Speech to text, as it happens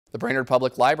The Brainerd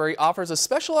Public Library offers a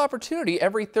special opportunity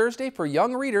every Thursday for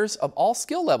young readers of all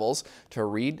skill levels to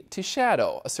read to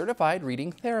Shadow, a certified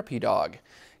reading therapy dog.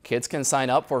 Kids can sign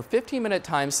up for a 15-minute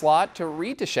time slot to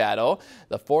read to Shadow,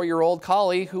 the 4-year-old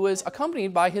collie who is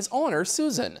accompanied by his owner,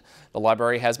 Susan. The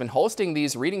library has been hosting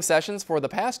these reading sessions for the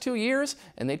past 2 years,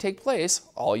 and they take place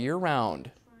all year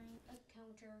round.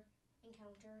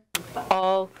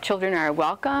 All children are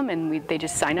welcome, and they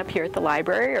just sign up here at the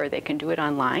library, or they can do it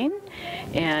online.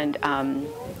 And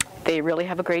they really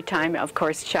have a great time. Of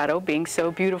course, Shadow, being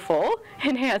so beautiful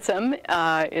and handsome,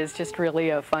 is just really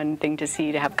a fun thing to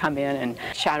see, to have come in. And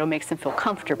Shadow makes them feel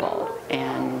comfortable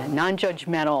and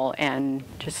non-judgmental and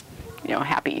just,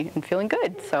 happy and feeling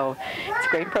good. So it's a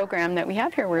great program that we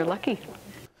have here. We're lucky.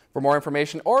 For more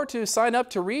information or to sign up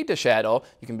to read to Shadow,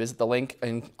 you can visit the link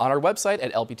on our website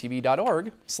at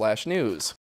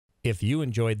lptv.org/news. If you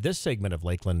enjoyed this segment of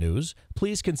Lakeland News,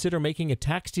 please consider making a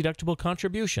tax-deductible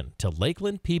contribution to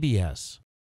Lakeland PBS.